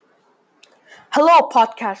Hello,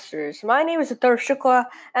 podcasters. My name is Atar Shukla,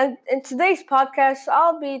 and in today's podcast,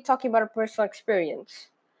 I'll be talking about a personal experience.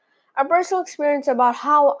 A personal experience about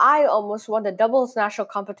how I almost won the doubles national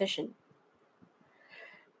competition.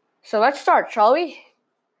 So let's start, shall we?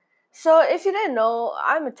 So, if you didn't know,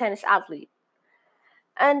 I'm a tennis athlete.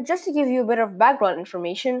 And just to give you a bit of background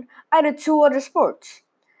information, I did two other sports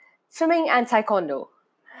swimming and taekwondo.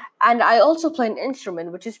 And I also play an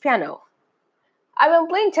instrument, which is piano. I've been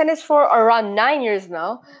playing tennis for around 9 years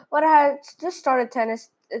now, but I had just started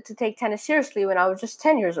to take tennis seriously when I was just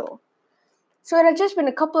 10 years old. So it had just been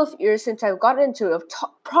a couple of years since I got into a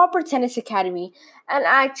proper tennis academy and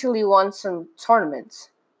actually won some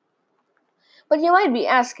tournaments. But you might be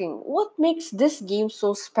asking, what makes this game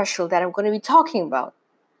so special that I'm going to be talking about?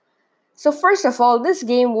 So first of all, this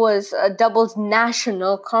game was a doubles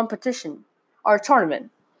national competition or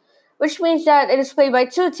tournament, which means that it is played by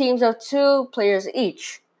two teams of two players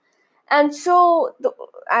each. And so,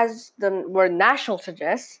 as the word national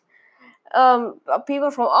suggests, people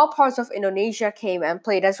from all parts of Indonesia came and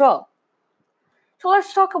played as well. So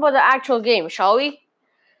let's talk about the actual game, shall we?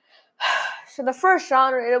 So the first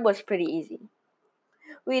round, it was pretty easy.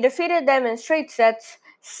 We defeated them in straight sets,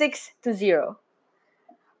 6-0.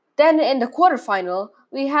 Then in the quarterfinal,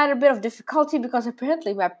 we had a bit of difficulty because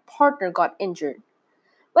apparently my partner got injured.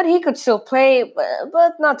 But he could still play,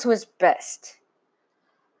 but not to his best.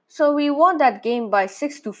 So we won that game by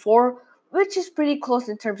 6-4, which is pretty close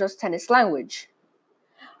in terms of tennis language.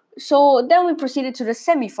 So then we proceeded to the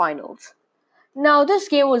semifinals. Now this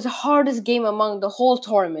game was the hardest game among the whole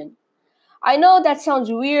tournament. I know that sounds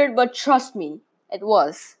weird, but trust me, it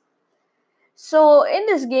was. So in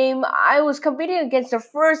this game, I was competing against the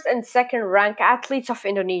first and second ranked athletes of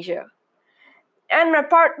Indonesia. And my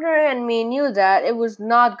partner and me knew that it was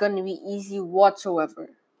not going to be easy whatsoever.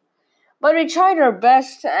 But we tried our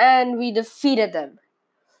best and we defeated them.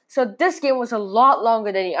 So this game was a lot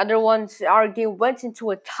longer than the other ones. Our game went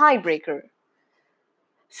into a tiebreaker.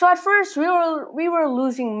 So at first we were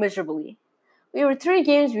losing miserably. We were 3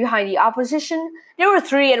 games behind the opposition. They were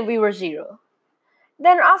 3 and we were 0.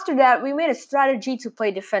 Then after that we made a strategy to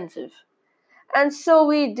play defensive. And so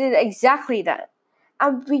we did exactly that.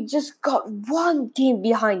 And we just got 1 game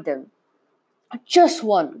behind them. Just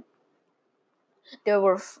one.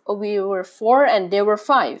 We were 4 and they were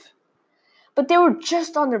 5. But they were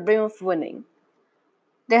just on the brim of winning.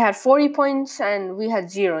 They had 40 points and we had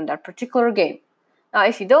 0 in that particular game. Now,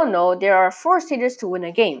 if you don't know, there are 4 stages to win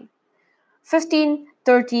a game: 15,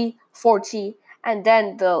 30, 40, and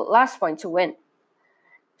then the last point to win.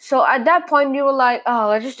 So at that point, we were like, oh,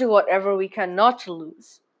 let's just do whatever we can not to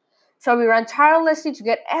lose. So we ran tirelessly to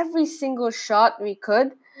get every single shot we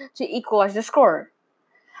could to equalize the score.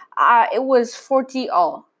 It was 40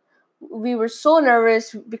 all. We were so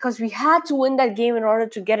nervous because we had to win that game in order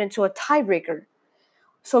to get into a tiebreaker.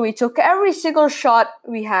 So we took every single shot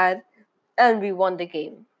we had and we won the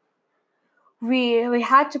game. We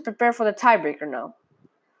had to prepare for the tiebreaker now.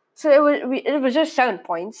 So it was just 7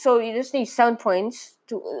 points. So you just need 7 points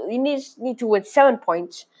need to win 7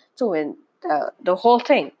 points to win the whole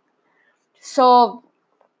thing. So,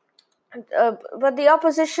 but the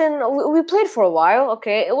opposition, we played for a while.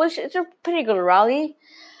 Okay, it's a pretty good rally,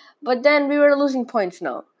 but then we were losing points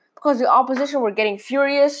now because the opposition were getting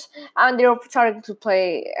furious and they were starting to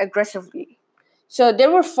play aggressively. So there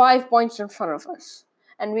were 5 points in front of us,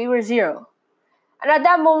 and we were 0. And at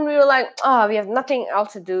that moment, we were like, we have nothing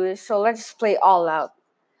else to do, so let's just play all out.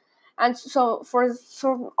 And so, for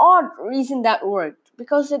some odd reason, that worked,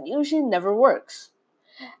 because it usually never works.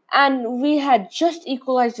 And we had just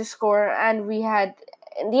equalized the score, and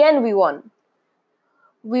in the end, we won.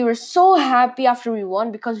 We were so happy after we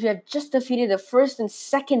won because we had just defeated the first and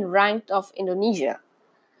second ranked of Indonesia.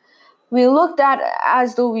 We looked at it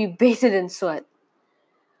as though we bathed in sweat.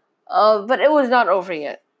 But it was not over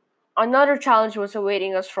yet. Another challenge was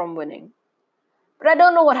awaiting us from winning. But I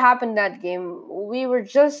don't know what happened that game. We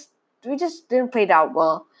just didn't play that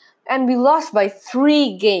well. And we lost by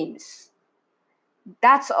 3 games.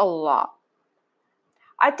 That's a lot.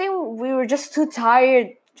 I think we were just too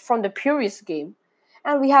tired from the previous game.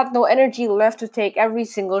 And we had no energy left to take every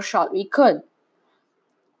single shot we could.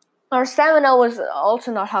 Our stamina was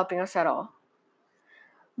also not helping us at all.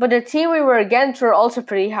 But the team we were against were also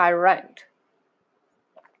pretty high ranked.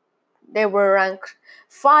 They were ranked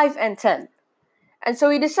 5 and 10. And so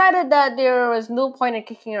we decided that there was no point in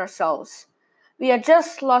kicking ourselves. We had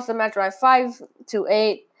just lost the match by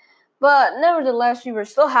 5-8, but nevertheless, we were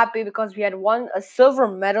still happy because we had won a silver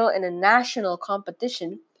medal in a national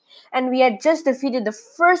competition, and we had just defeated the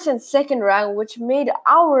first and second rank, which made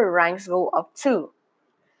our ranks go up too.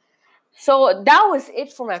 So that was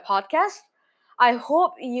it for my podcast. I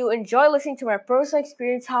hope you enjoy listening to my personal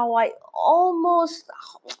experience, how I almost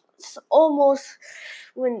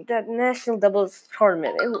win that national doubles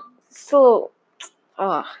tournament. So,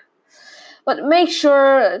 but make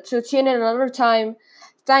sure to tune in another time.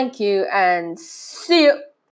 Thank you and see you.